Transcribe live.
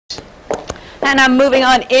And I'm moving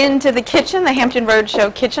on into the kitchen, the Hampton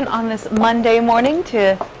Roadshow kitchen, on this Monday morning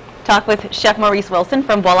to talk with Chef Maurice Wilson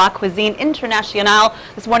from Voila Cuisine Internationale.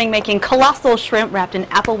 This morning making colossal shrimp wrapped in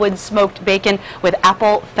applewood smoked bacon with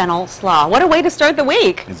apple fennel slaw. What a way to start the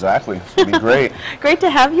week. Exactly. It's going to be great. Great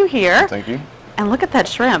to have you here. Thank you. And look at that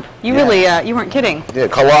shrimp. You really, you weren't kidding. Yeah,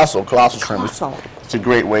 colossal shrimp. Colossal. It's a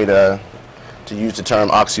great way to use the term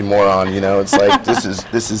oxymoron, you know. It's like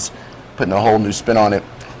this is putting a whole new spin on it.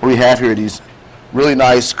 What we have here are these really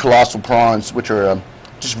nice colossal prawns, which are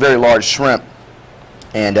just very large shrimp.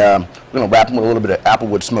 And we're going to wrap them with a little bit of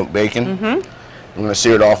applewood smoked bacon. We're going to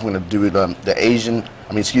sear it off. We're going to do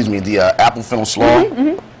the apple fennel slaw.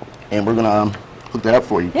 And we're going to hook that up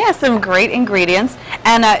for you. Yeah, some great ingredients.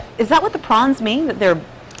 And is that what the prawns mean, that they're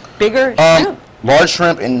bigger shrimp? Large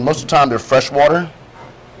shrimp, and most of the time they're freshwater.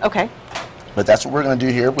 Okay. But that's what we're going to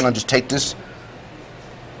do here. We're going to just take this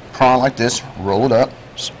prawn like this, roll it up.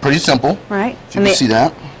 It's pretty simple. Right. If you can see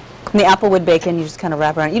that. And the applewood bacon, you just kind of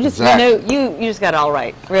wrap around. You just, exactly. you just got it all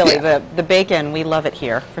right. Really, yeah. the bacon, we love it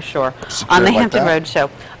here for sure. Secure on the like Hampton that.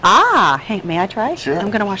 Roadshow. Ah, hey, may I try? Sure. I'm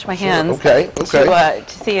going to wash my hands. Okay. To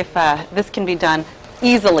see if this can be done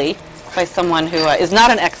easily by someone who is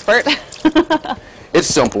not an expert. It's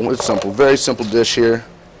simple. It's simple. Very simple dish here.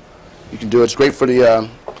 You can do it. It's great for the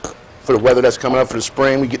weather that's coming up for the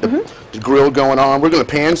spring. We get the grill going on. We're going to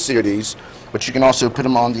pan sear these, but you can also put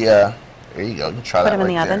them on the. There you go. You can try that. Put them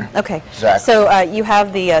in the there. oven. Okay. Exactly. So you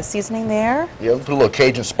have the seasoning there. Yeah. Put a little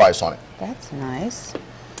Cajun spice on it. That's nice.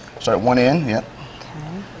 Start one end. Yep.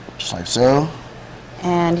 Okay. Just like so.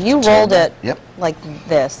 And you rolled it. Yep. Like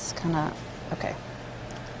this, kind of. Okay.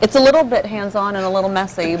 It's a little bit hands-on and a little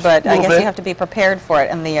messy, but I guess you have to be prepared for it,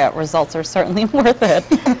 and the results are certainly worth it.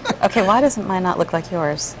 Okay, why doesn't mine not look like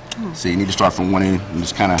yours? Oh. So you need to start from one end and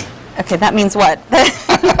just kind of. Okay, that means what?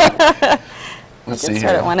 Let's see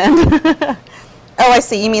start here. at one end. Oh, I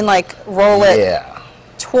see. You mean like roll it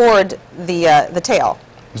toward the tail?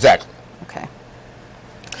 Exactly. Okay.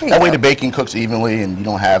 That way the bacon cooks evenly, and you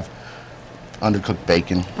don't have undercooked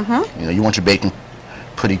bacon. You know, you want your bacon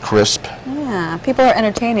pretty crisp. Yeah, people are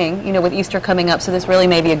entertaining, you know, with Easter coming up, so this really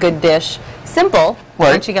may be a good dish. Simple,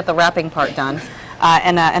 once you get the wrapping part done,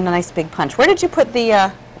 and a nice big punch. Where did you put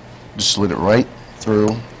the... Just slid it right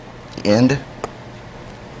through the end.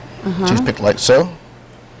 Just pick like so.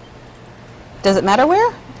 Does it matter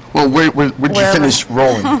where? Well, where'd you finish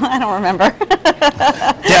rolling? I don't remember.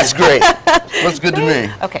 That's great. Looks good to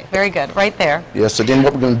me. Okay, very good. Right there. Yeah, so then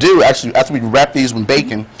what we're going to do, actually, after we wrap these with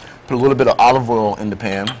bacon, put a little bit of olive oil in the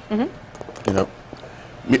pan, you know,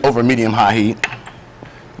 over medium-high heat.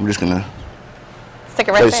 I'm just going to stick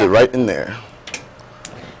it right place there. it right in there.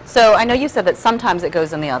 So I know you said that sometimes it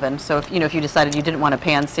goes in the oven. So if you decided you didn't want to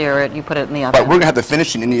pan sear it, you put it in the oven. But we're going to have to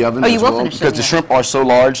finish it in the oven as well, because the shrimp are so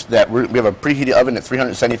large that we have a preheated oven at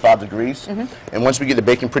 375 degrees. And once we get the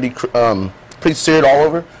bacon pretty seared all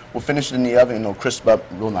over, we'll finish it in the oven and it'll crisp up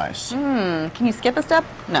real nice. Can you skip a step?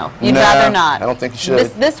 No, you'd rather not. I don't think you should.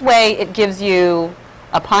 This way it gives you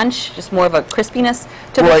a punch, just more of a crispiness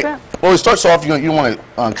to the shrimp. Well, it starts off, you want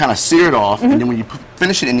to kind of sear it off, and then when you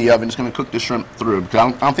finish it in the oven, it's going to cook the shrimp through.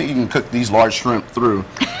 Because I don't think you can cook these large shrimp through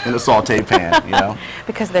in a saute pan, you know?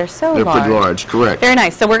 Because they're so large. They're pretty large, correct. Very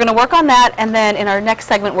nice. So we're going to work on that, and then in our next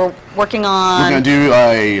segment, we're working on... We're going to do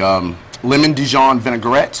a lemon Dijon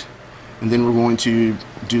vinaigrette, and then we're going to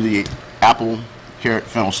do the apple carrot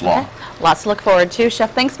fennel slaw. Okay. Lots to look forward to.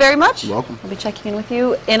 Chef, thanks very much. You're welcome. We'll be checking in with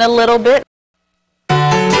you in a little bit.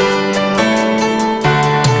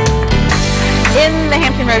 In the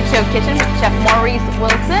Hampton Roadshow kitchen with Chef Maurice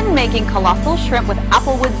Wilson, making colossal shrimp with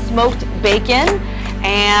applewood smoked bacon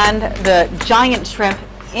and the giant shrimp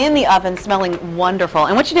in the oven, smelling wonderful.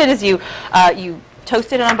 And what you did is you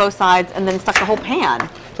toasted it on both sides and then stuck the whole pan.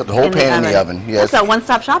 Stuck the whole pan in the oven. Yes. That's a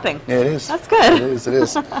one-stop shopping. Yeah, it is. That's good. It is. It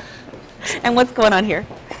is. And what's going on here?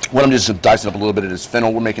 Well, I'm just dicing up a little bit of this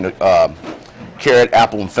fennel. We're making a carrot,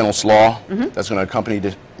 apple, and fennel slaw that's going to accompany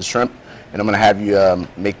the shrimp. And I'm going to have you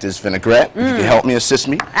make this vinaigrette. If you can help me, assist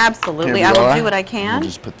me. Absolutely. I will do what I can. We'll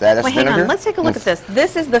just put that as vinegar. Hang on. Let's take a look at this.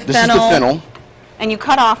 This is the fennel. This is the fennel. And you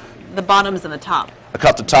cut off the bottoms and the top. I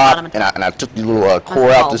cut the top, and I took the little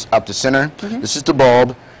core out the center. This is the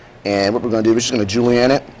bulb. And what we're going to do, we're just going to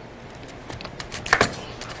julienne it.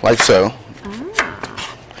 Like so.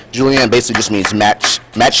 Julienne basically just means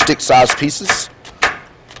matchstick size pieces.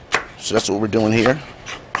 So that's what we're doing here.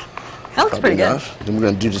 That looks pretty good. Then we're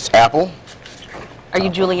going to do this apple. Are you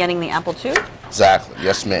julienning the apple too? Exactly.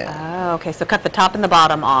 Yes, ma'am. Oh, okay. So cut the top and the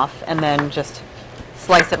bottom off, and then just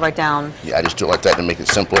slice it right down. Yeah, I just do it like that to make it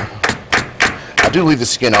simpler. I do leave the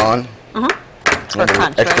skin on. For a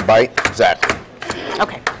crunch, extra bite. Exactly.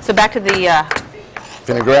 Okay. So back to the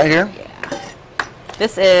vinaigrette here.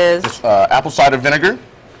 This is Apple cider vinegar.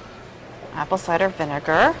 apple cider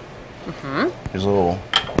vinegar. Here's a little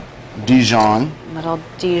Dijon. Little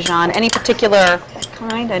Dijon. Any particular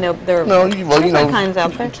kind? I know there are different kinds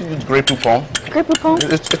out there. It's Grey Poupon. Grey Poupon?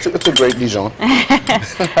 It's a great Dijon.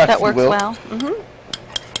 That works well.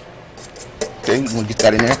 Okay, you want to get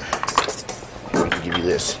that in there? I can give you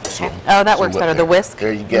this. Okay. Oh, that works better. The whisk.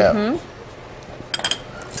 There you go.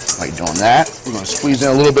 While you're doing that, we're going to squeeze in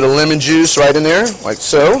a little bit of lemon juice right in there, like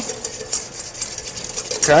so.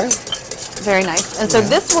 Okay. Very nice. And so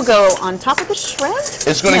this will go on top of the shrimp?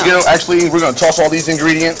 It's going to go, actually, we're going to toss all these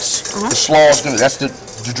ingredients. The slaw is going to, that's the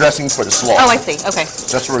dressing for the slaw. Oh, I see. Okay.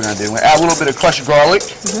 So that's what we're going to do. We're going to add a little bit of crushed garlic.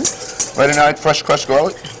 Right in there, fresh crushed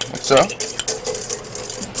garlic, like so.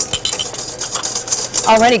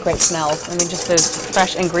 Already great smells. I mean, just those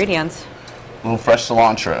fresh ingredients. A little fresh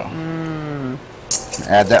cilantro.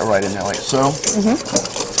 Add that right in there like so.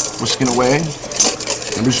 Whisking away.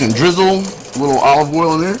 I'm just going to drizzle a little olive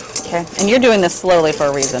oil in there. Okay. And you're doing this slowly for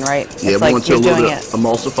a reason, right? Yeah, it's we like want to you're a little doing bit it.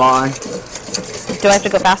 emulsify. Do I have to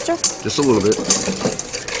go faster? Just a little bit.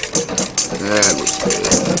 That looks good.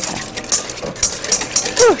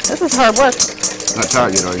 Whew, this is hard work. Not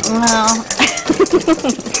tired yet, are you? Well,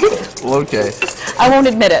 Well, okay. I won't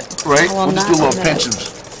admit it. Right? I will We'll just not do a little admit pinch it. of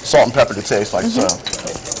salt and pepper to taste, like so.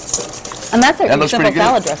 And that's That your looks simple pretty good.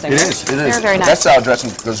 salad dressing. It right? is. It is. Very, very nice. That salad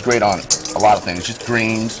dressing goes great on a lot of things. Just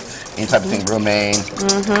greens, any type of thing, romaine.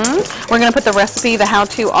 We're going to put the recipe, the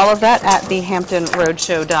how-to, all of that at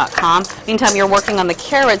thehamptonroadshow.com. Meantime, you're working on the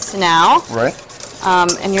carrots now. Right.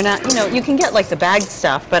 And you're not, you can get like the bagged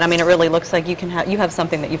stuff, but I mean, it really looks like you have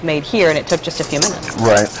something that you've made here, and it took just a few minutes.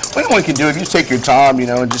 Right. Well, anyone can do it if you take your time,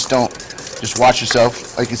 and just watch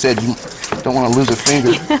yourself. Like you said, you don't want to lose a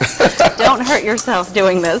finger. Don't hurt yourself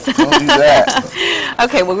doing this. Don't do that.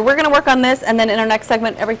 Okay, well, we're going to work on this, and then in our next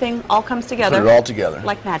segment, everything all comes together. Put it all together.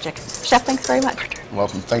 Like magic. Chef, thanks very much. You're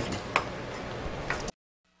welcome. Thank you.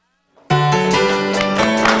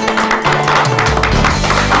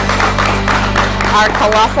 Our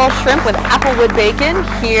colossal shrimp with applewood bacon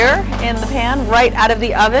here in the pan, right out of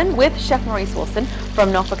the oven with Chef Maurice Wilson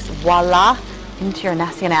from Norfolk's Voila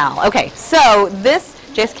International. Okay, so this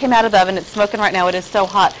just came out of the oven. It's smoking right now. It is so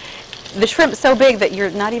hot. The shrimp's so big that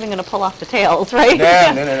you're not even going to pull off the tails, right?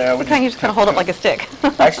 No. So you just kind of hold it like a stick.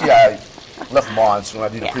 Actually, I left them on, so when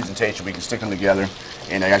I do the presentation, we can stick them together.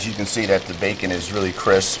 And as you can see, that the bacon is really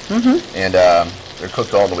crisp, and they're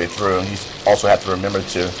cooked all the way through. And you also have to remember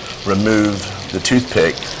to remove the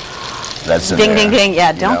toothpick that's in Ding, there. ding, ding.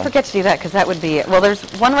 Yeah, don't know? forget to do that, because that would be, well, there's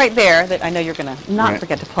one right there that I know you're going to not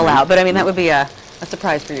forget to pull out, but I mean, that would be a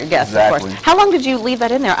surprise for your guests, of course. How long did you leave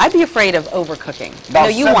that in there? I'd be afraid of overcooking.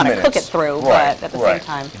 About You want to cook it through, but at the same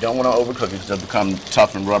time. You don't want to overcook it because it'll become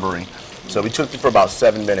tough and rubbery. So we took it for about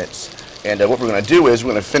 7 minutes. And what we're going to do is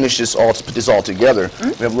we're going to finish this all, put this all together.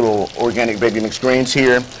 We have little organic baby mixed greens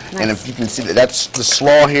here. Nice. And if you can see, that's the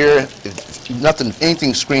slaw here.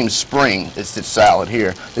 Anything screams spring. It's this salad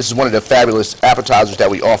here. This is one of the fabulous appetizers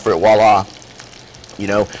that we offer at Voila.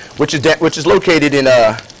 Which is located in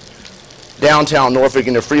downtown Norfolk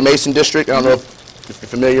in the Freemason district. I don't know if you're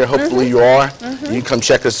familiar. Hopefully you are. You can come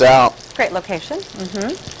check us out. Great location.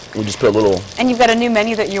 We just put a little. And you've got a new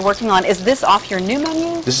menu that you're working on. Is this off your new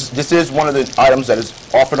menu? This is one of the items that is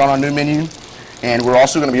offered on our new menu, and we're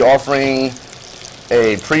also going to be offering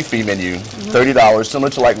a pre-fee menu, $30, similar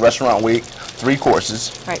to like Restaurant Week, 3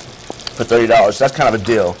 courses. Right. For $30. That's kind of a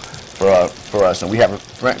deal for us, and we have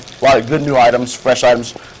a lot of good new items, fresh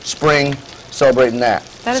items, spring, celebrating that.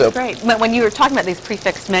 That is great. But when you were talking about these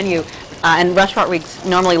prefixed menu, and Restaurant Weeks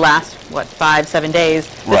normally last, what, 5-7 days?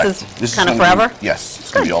 This is kind of forever? Yes,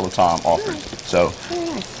 it's going to be all the time offered. So, very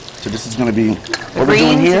nice. So this is going to be what we're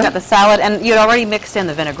doing here. You've got the salad, and you had already mixed in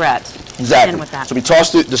the vinaigrette. Exactly. In with that. So we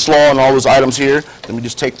tossed the slaw and all those items here. Then we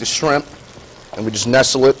just take the shrimp, and we just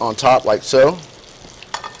nestle it on top like so.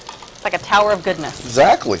 It's like a tower of goodness.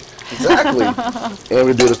 Exactly. And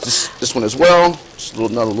we do this one as well. Just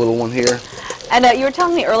another little one here. And you were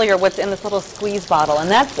telling me earlier what's in this little squeeze bottle, and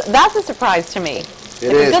that's a surprise to me. It's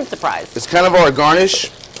a good surprise. It's kind of our garnish.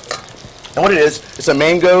 And what it is, it's a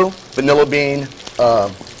mango, vanilla bean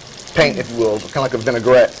paint, if you will, kind of like a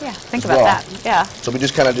vinaigrette. Yeah, think about that. Yeah. So we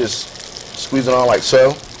just kind of squeeze it on like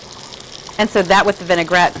so. And so that with the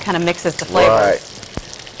vinaigrette kind of mixes the flavors.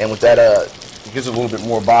 Right. And with that, it gives it a little bit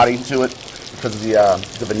more body to it. Because of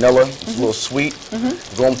the vanilla, it's a little sweet.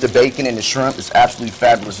 Going with the bacon and the shrimp, it's absolutely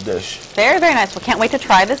fabulous dish. Very, very nice. We can't wait to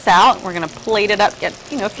try this out. We're going to plate it up, get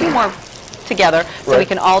a few more together so we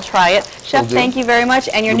can all try it. Chef, thank you very much.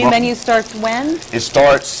 And your new menu starts when? It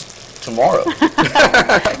starts tomorrow.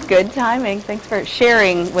 Good timing. Thanks for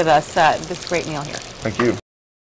sharing with us this great meal here. Thank you.